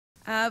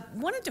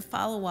Wanted to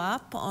follow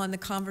up on the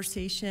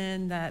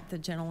conversation that the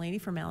gentlelady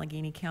from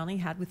Allegheny County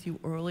had with you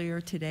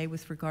earlier today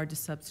with regard to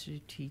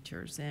substitute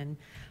teachers. And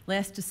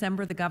last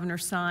December, the governor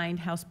signed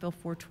House Bill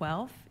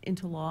 412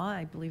 into law.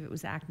 I believe it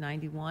was Act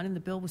 91, and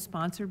the bill was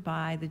sponsored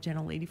by the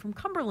gentlelady from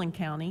Cumberland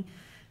County.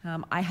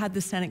 I had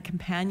the Senate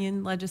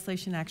companion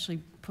legislation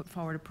actually put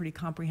forward a pretty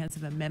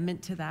comprehensive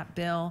amendment to that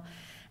bill.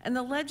 And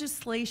the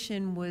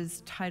legislation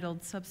was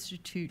titled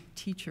Substitute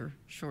Teacher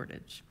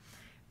Shortage.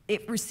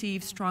 It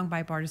received strong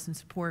bipartisan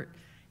support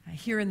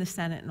here in the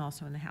Senate and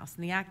also in the House.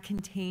 And the act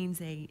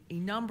contains a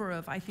number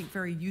of, I think,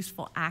 very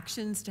useful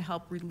actions to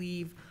help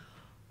relieve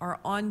our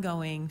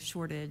ongoing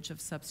shortage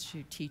of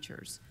substitute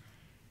teachers.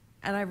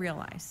 And I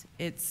realize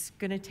it's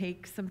going to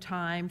take some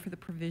time for the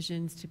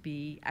provisions to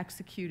be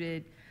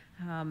executed.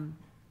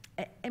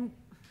 And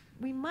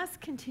we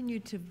must continue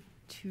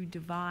to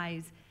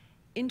devise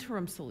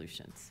interim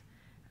solutions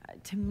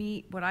to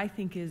meet what I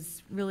think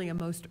is really a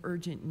most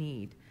urgent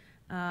need.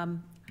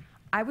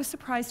 I was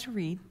surprised to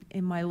read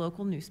in my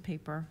local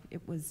newspaper, it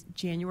was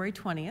January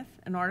 20th,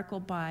 an article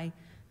by,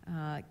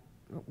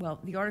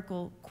 the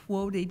article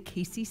quoted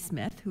Casey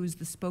Smith, who is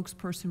the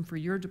spokesperson for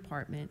your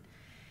department,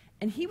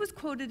 and he was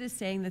quoted as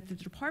saying that the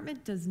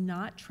department does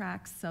not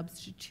track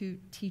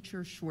substitute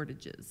teacher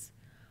shortages,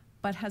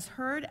 but has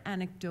heard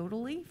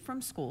anecdotally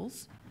from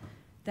schools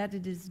that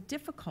it is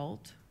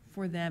difficult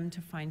for them to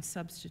find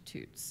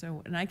substitutes.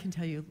 So, and I can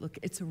tell you, look,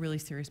 it's a really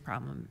serious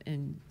problem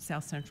in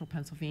South Central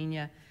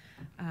Pennsylvania.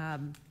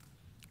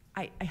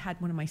 I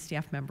had one of my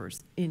staff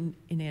members, in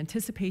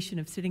anticipation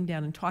of sitting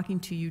down and talking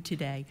to you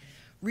today,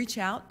 reach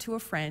out to a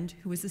friend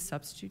who is a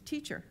substitute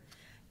teacher.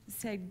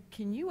 Said,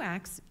 can you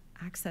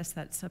access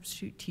that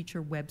substitute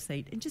teacher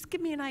website and just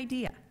give me an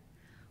idea?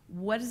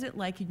 What is it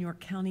like in York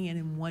County and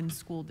in one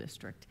school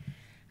district?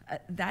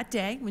 That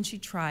day, when she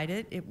tried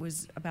it, it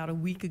was about a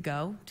week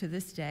ago to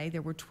this day,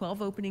 there were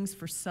 12 openings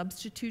for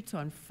substitutes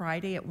on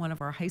Friday at one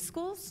of our high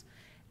schools,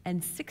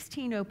 and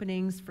 16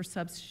 openings for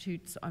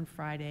substitutes on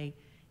Friday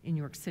in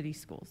York City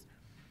schools.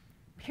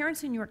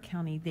 Parents in York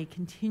County, they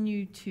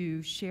continue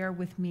to share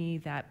with me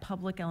that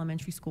public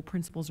elementary school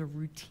principals are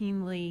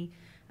routinely,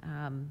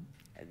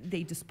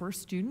 they disperse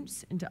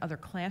students into other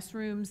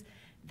classrooms,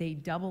 they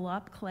double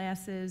up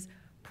classes.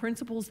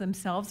 Principals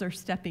themselves are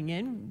stepping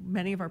in.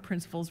 Many of our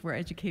principals were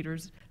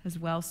educators as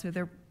well, so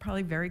they're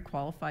probably very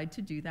qualified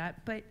to do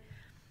that. But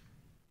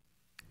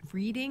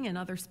reading and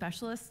other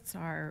specialists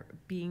are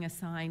being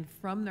assigned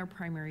from their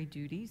primary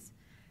duties.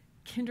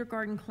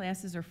 Kindergarten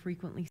classes are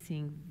frequently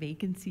seeing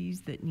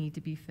vacancies that need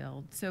to be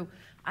filled. So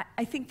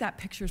I think that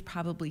picture is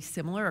probably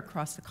similar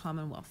across the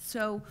Commonwealth.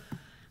 So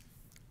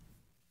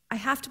I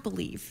have to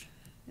believe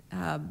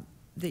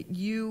that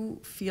you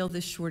feel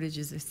this shortage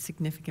is a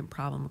significant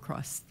problem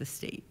across the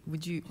state.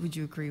 Would you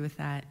agree with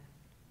that?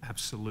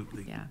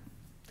 Absolutely. Yeah.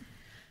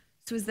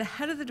 So as the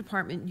head of the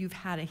department, you've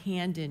had a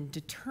hand in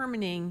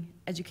determining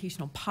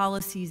educational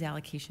policies,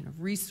 allocation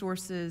of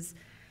resources.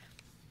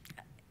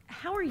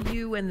 How are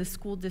you and the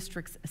school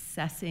districts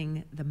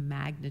assessing the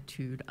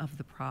magnitude of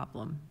the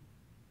problem?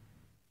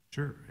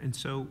 Sure. And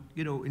so,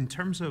 you know, in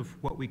terms of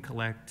what we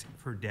collect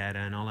for data,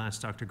 and I'll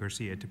ask Dr.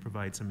 Garcia to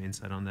provide some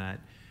insight on that,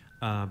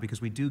 because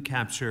we do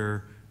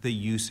capture the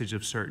usage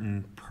of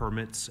certain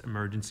permits,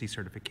 emergency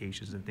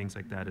certifications, and things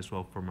like that as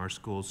well from our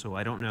schools. So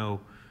I don't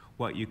know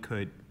what you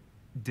could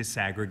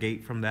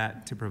disaggregate from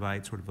that to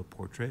provide sort of a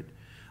portrait.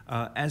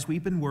 As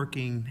we've been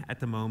working at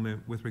the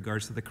moment with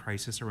regards to the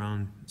crisis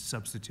around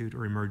substitute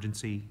or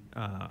emergency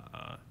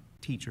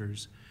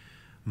teachers,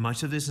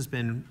 much of this has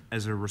been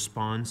as a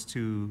response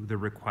to the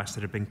requests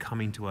that have been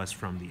coming to us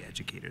from the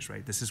educators,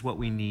 right? This is what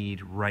we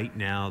need right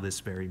now, this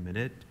very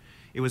minute.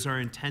 It was our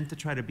intent to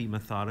try to be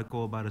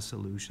methodical about a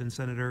solution,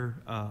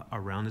 Senator,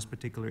 around this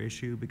particular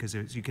issue, because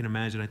as you can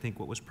imagine, I think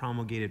what was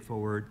promulgated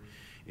forward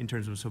in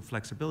terms of some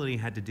flexibility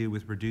had to do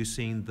with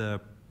reducing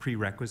the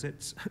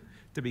prerequisites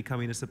to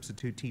becoming a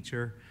substitute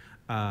teacher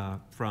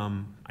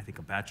from, I think,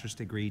 a bachelor's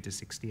degree to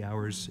 60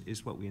 hours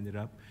is what we ended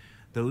up.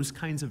 Those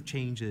kinds of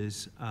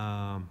changes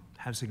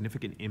have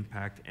significant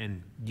impact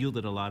and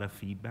yielded a lot of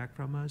feedback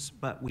from us,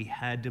 but we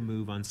had to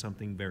move on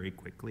something very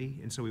quickly.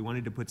 And so we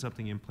wanted to put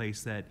something in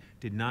place that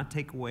did not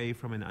take away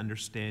from an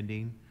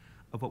understanding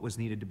of what was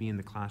needed to be in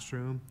the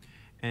classroom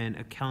and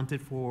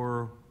accounted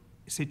for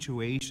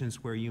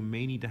situations where you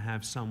may need to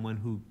have someone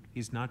who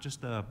is not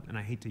just a, and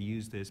I hate to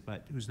use this,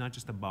 but who's not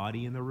just a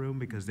body in the room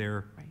because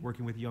they're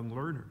working with young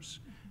learners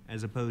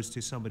as opposed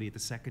to somebody at the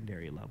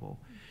secondary level.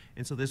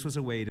 And so this was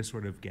a way to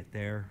sort of get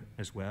there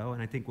as well.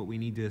 And I think what we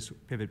need to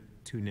pivot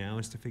to now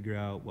is to figure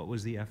out what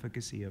was the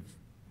efficacy of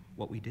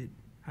what we did.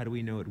 How do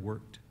we know it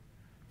worked?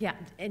 Yeah,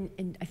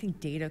 and I think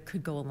data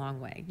could go a long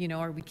way. You know,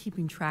 are we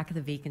keeping track of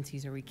the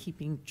vacancies? Are we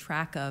keeping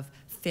track of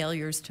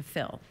failures to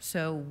fill?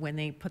 So when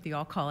they put the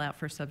all-call out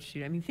for a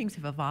substitute, I mean, things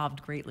have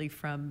evolved greatly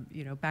from,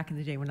 you know, back in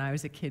the day when I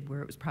was a kid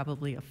where it was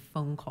probably a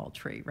phone call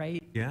tree,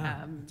 right?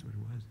 Yeah, that's what it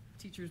was.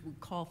 Teachers would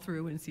call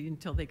through and see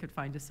until they could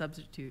find a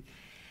substitute.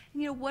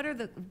 You know,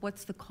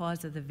 what's the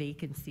cause of the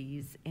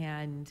vacancies?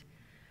 And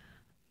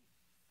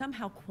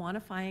somehow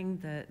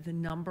quantifying the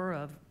number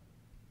of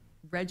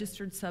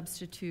registered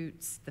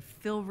substitutes, the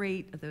fill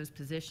rate of those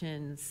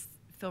positions,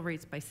 fill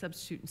rates by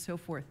substitute and so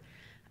forth.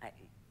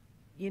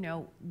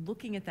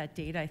 Looking at that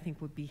data, I think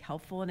would be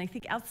helpful. And I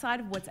think outside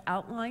of what's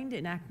outlined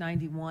in Act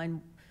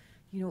 91,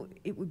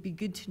 it would be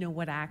good to know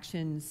what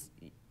actions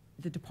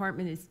the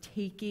department is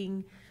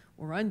taking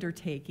or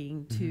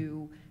undertaking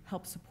to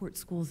help support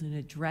schools in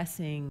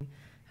addressing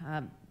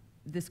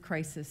this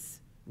crisis,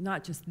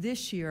 not just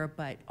this year,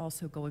 but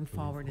also going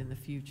forward in the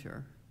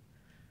future.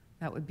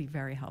 That would be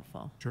very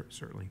helpful. Sure,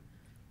 certainly.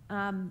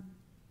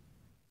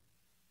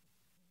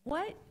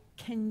 What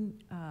can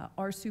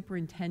our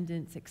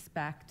superintendents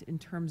expect in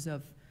terms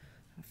of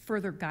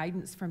further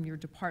guidance from your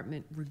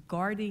department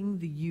regarding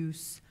the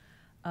use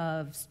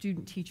of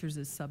student teachers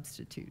as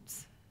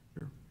substitutes?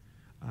 Sure.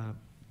 Do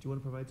you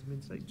want to provide some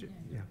insight?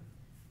 Yeah.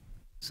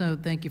 So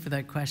thank you for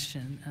that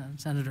question,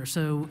 Senator.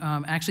 So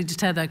actually just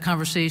had that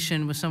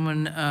conversation with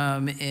someone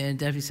in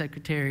Deputy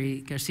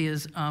Secretary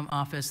Garcia's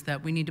office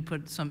that we need to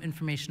put some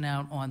information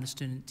out on the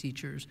student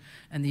teachers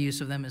and the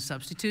use of them as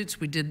substitutes.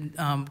 We did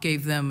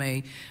gave them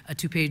a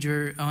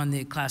two-pager on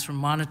the classroom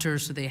monitor,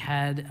 so they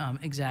had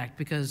exact,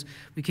 because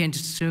we can't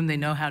just assume they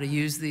know how to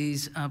use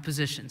these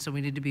positions. So we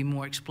need to be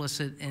more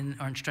explicit in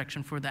our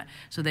instruction for that.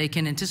 So they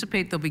can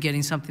anticipate they'll be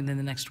getting something in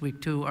the next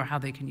week too, or how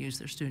they can use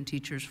their student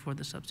teachers for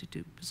the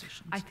substitute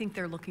positions. I think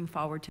they're looking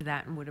forward to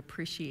that and would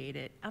appreciate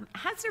it.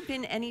 Has there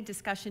been any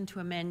discussion to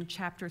amend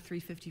Chapter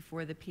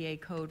 354 of the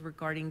PA Code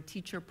regarding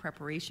teacher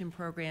preparation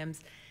programs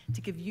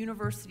to give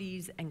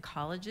universities and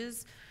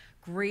colleges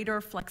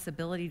greater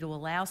flexibility to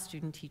allow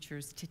student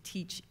teachers to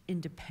teach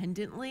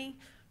independently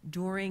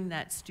during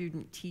that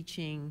student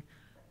teaching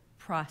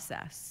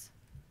process?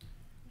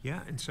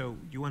 Yeah, and so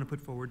you want to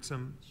put forward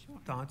some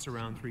thoughts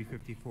around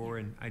 354,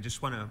 and I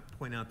just want to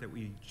point out that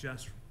we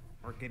just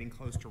are getting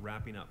close to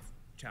wrapping up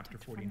Chapter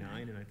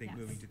 49, and I think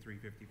moving to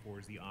 354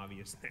 is the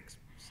obvious next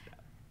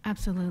step.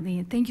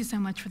 Absolutely. Thank you so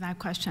much for that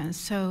question.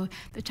 So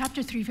the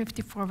Chapter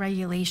 354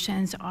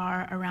 regulations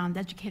are around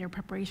educator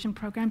preparation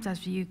programs,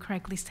 as you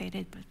correctly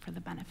stated, but for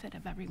the benefit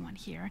of everyone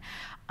here.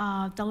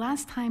 The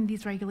last time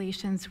these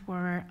regulations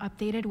were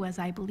updated was,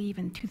 I believe,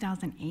 in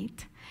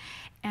 2008.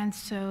 And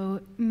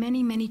so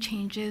many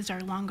changes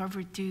are long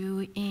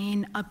overdue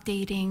in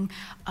updating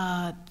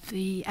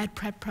the ed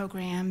prep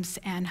programs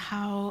and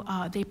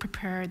how they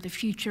prepare the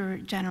future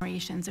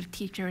generations of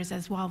teachers,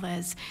 as well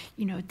as,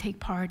 take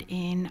part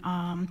in,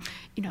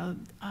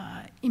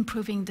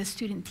 improving the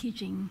student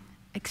teaching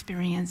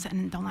experience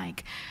and the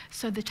like.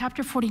 So the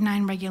Chapter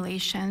 49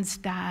 regulations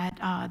that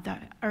the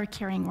ERC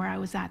hearing where I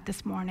was at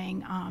this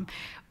morning,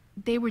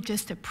 they were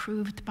just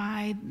approved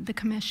by the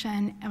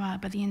commission,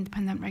 by the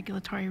Independent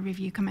Regulatory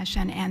Review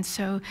Commission, and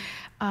so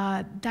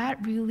that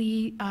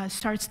really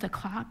starts the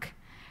clock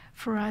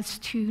for us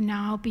to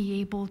now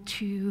be able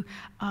to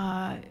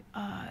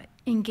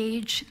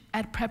engage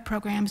ed prep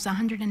programs,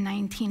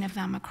 119 of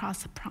them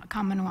across the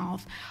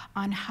Commonwealth,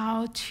 on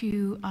how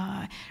to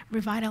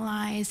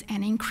revitalize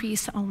and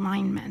increase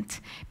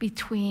alignment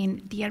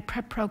between the ed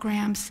prep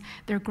programs,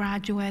 their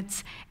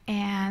graduates,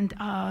 and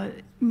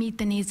meet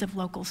the needs of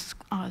local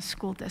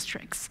school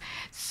districts.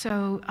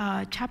 So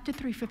Chapter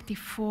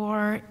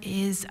 354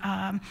 is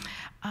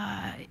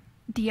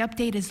the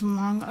update is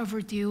long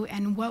overdue,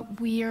 and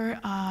what we're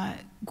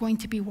going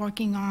to be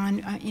working on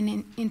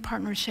in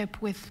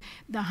partnership with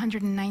the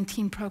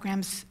 119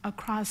 programs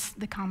across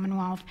the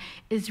Commonwealth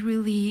is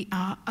really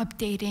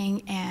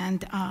updating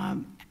and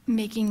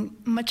making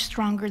much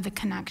stronger the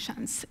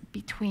connections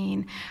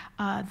between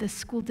the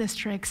school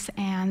districts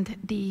and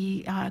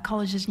the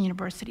colleges and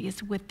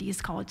universities with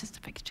these colleges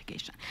of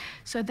education.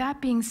 So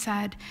that being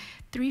said,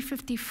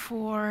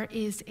 354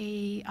 is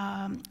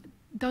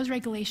those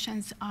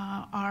regulations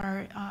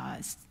are,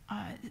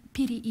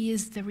 PDE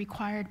is the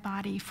required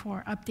body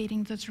for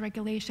updating those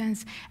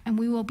regulations, and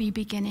we will be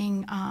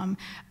beginning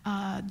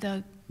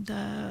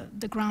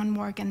the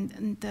groundwork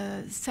and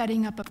the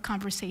setting up of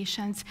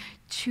conversations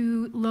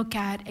to look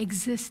at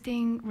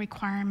existing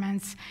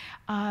requirements,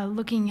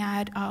 looking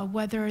at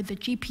whether the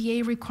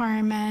GPA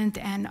requirement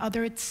and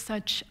other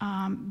such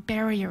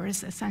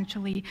barriers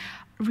essentially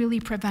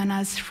really prevent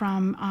us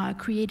from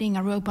creating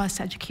a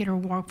robust educator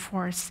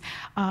workforce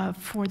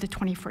for the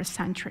 21st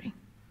century.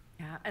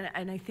 Yeah,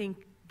 and I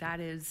think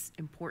that is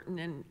important,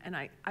 and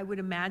I would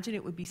imagine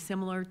it would be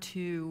similar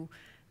to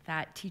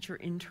that teacher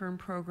intern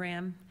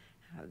program,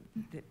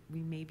 that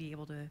we may be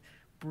able to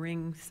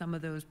bring some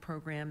of those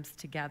programs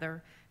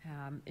together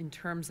in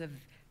terms of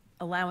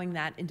allowing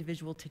that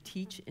individual to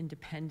teach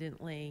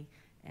independently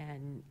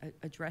and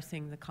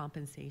addressing the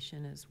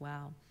compensation as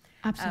well.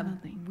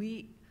 Absolutely.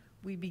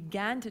 We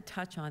began to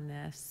touch on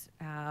this,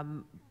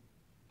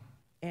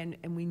 and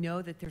we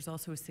know that there's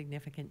also a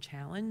significant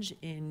challenge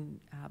in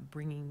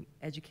bringing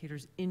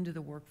educators into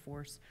the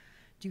workforce.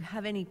 Do you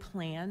have any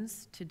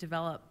plans to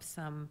develop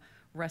some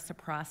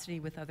reciprocity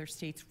with other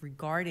states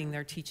regarding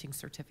their teaching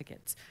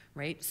certificates,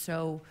 right?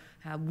 So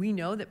we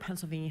know that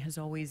Pennsylvania has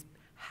always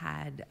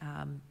had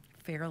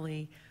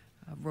fairly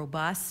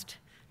robust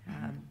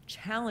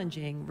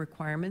challenging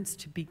requirements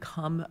to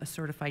become a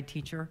certified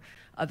teacher.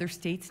 Other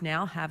states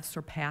now have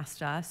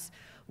surpassed us.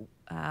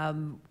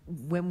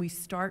 When we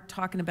start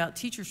talking about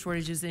teacher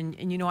shortages,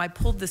 and you know, I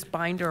pulled this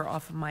binder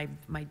off of my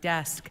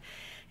desk,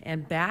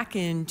 and back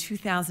in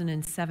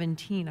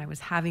 2017, I was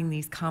having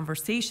these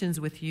conversations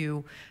with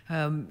you,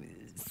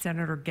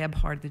 Senator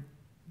Gebhard, the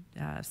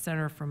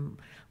senator from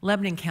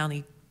Lebanon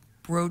County,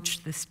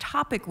 broached this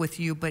topic with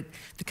you, but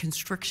the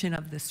constriction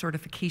of the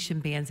certification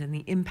bands and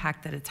the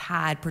impact that it's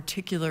had,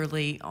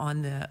 particularly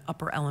on the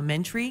upper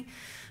elementary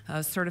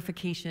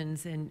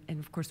certifications, and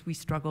of course we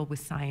struggle with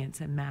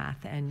science and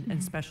math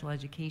and special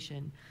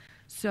education.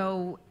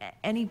 So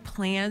any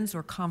plans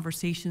or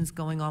conversations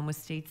going on with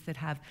states that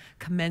have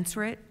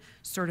commensurate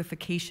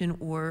certification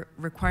or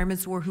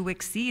requirements, or who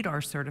exceed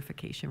our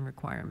certification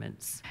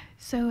requirements?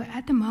 So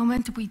at the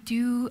moment, we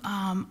do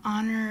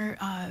honor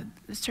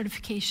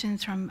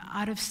certifications from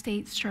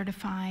out-of-state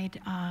certified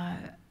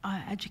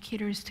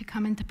educators to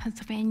come into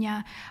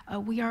Pennsylvania.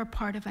 We are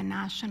part of a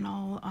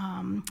national,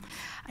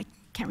 I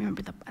can't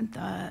remember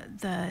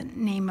the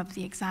name of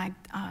the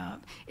exact,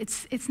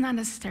 it's not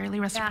necessarily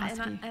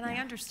reciprocity. Yeah, and I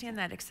understand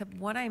that, except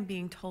what I'm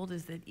being told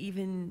is that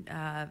even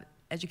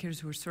educators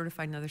who are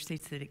certified in other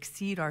states that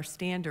exceed our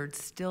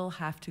standards still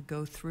have to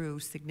go through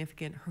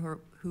significant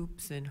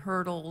hoops and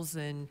hurdles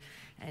and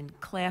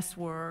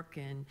classwork,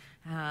 and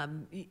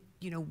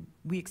you know,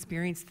 we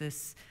experienced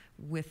this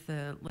with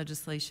the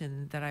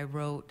legislation that I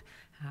wrote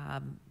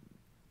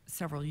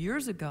several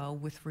years ago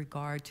with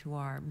regard to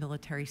our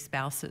military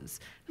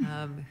spouses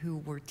who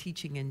were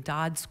teaching in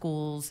DOD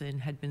schools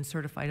and had been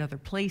certified other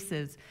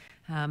places.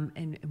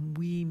 And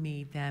we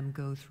made them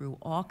go through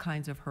all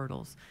kinds of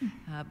hurdles.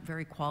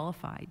 Very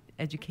qualified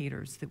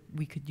educators that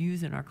we could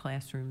use in our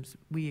classrooms.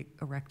 We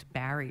erect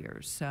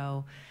barriers.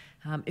 So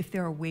if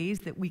there are ways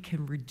that we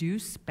can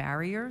reduce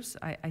barriers,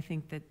 I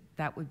think that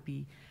that would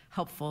be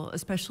helpful,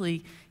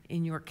 especially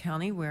in York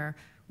County, where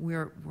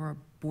we're a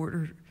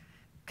border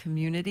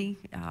community.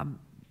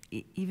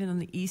 Even in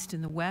the east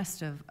and the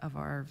west of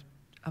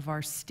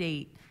our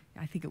state,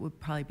 I think it would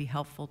probably be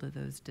helpful to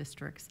those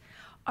districts.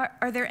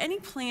 Are there any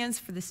plans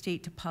for the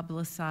state to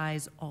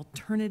publicize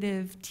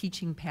alternative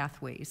teaching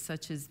pathways,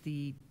 such as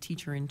the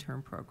teacher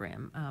intern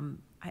program?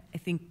 I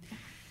think,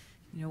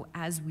 you know,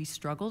 as we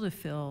struggle to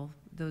fill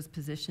those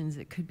positions,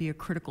 it could be a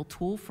critical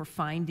tool for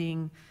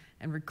finding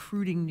and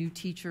recruiting new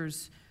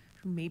teachers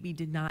who maybe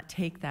did not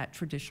take that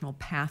traditional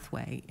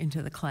pathway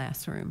into the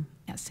classroom.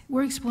 Yes,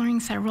 we're exploring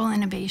several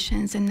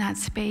innovations in that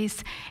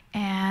space,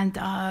 and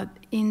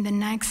in the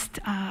next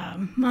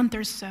month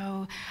or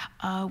so,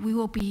 we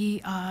will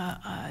be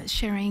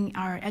sharing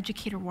our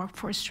educator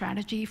workforce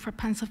strategy for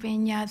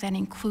Pennsylvania that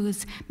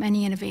includes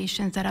many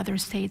innovations that other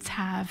states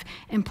have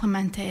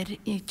implemented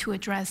to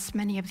address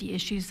many of the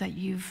issues that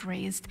you've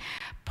raised.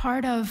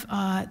 Part of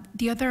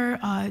the other,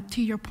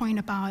 to your point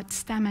about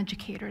STEM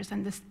educators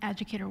and this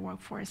educator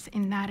workforce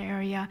in that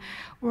area,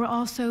 we're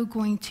also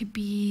going to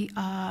be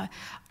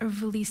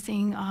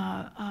releasing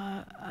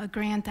a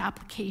grant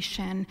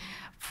application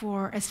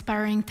for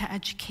aspiring to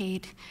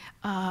educate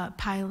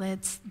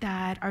pilots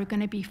that are going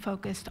to be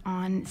focused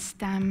on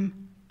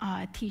STEM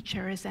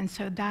teachers, and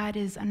so that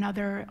is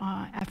another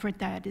effort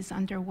that is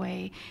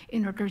underway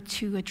in order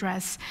to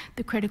address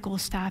the critical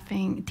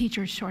staffing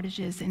teacher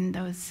shortages in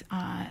those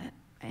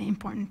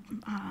important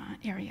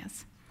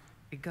areas.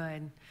 Very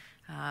good.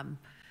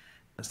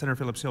 Senator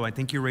Phillips-Hill, I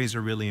think you raise a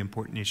really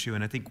important issue,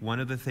 and I think one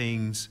of the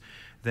things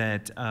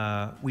that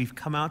we've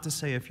come out to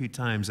say a few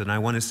times, and I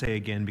want to say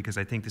again because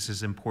I think this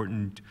is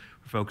important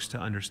for folks to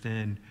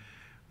understand,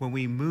 when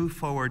we move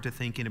forward to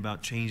thinking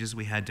about changes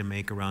we had to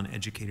make around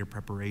educator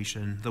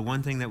preparation, the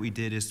one thing that we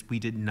did is we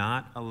did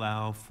not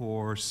allow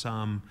for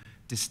some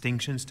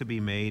distinctions to be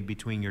made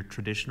between your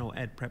traditional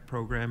ed prep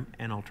program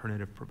and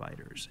alternative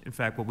providers. In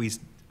fact, what we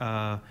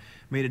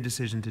made a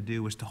decision to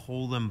do was to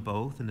hold them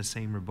both in the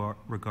same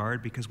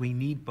regard, because we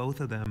need both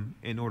of them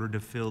in order to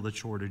fill the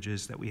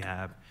shortages that we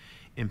have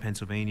in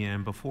Pennsylvania.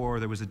 And before,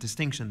 there was a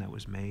distinction that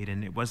was made,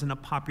 and it wasn't a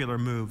popular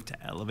move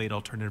to elevate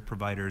alternative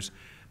providers,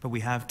 but we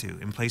have to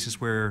in places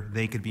where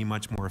they could be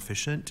much more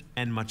efficient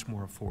and much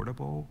more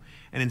affordable.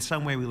 And in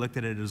some way, we looked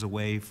at it as a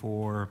way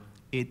for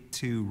it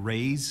to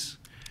raise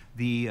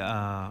the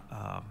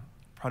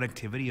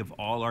productivity of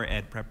all our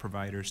ed prep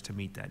providers to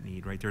meet that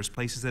need, right? There's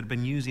places that have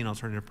been using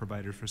alternative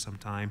providers for some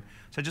time.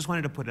 So I just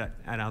wanted to put that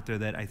out there,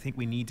 that I think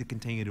we need to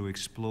continue to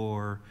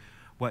explore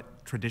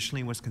what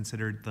traditionally was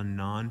considered the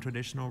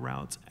non-traditional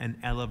routes and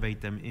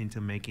elevate them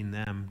into making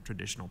them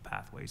traditional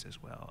pathways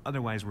as well.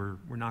 Otherwise, we're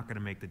not going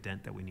to make the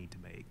dent that we need to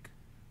make.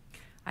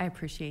 I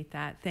appreciate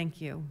that. Thank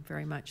you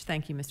very much.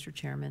 Thank you, Mr.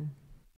 Chairman.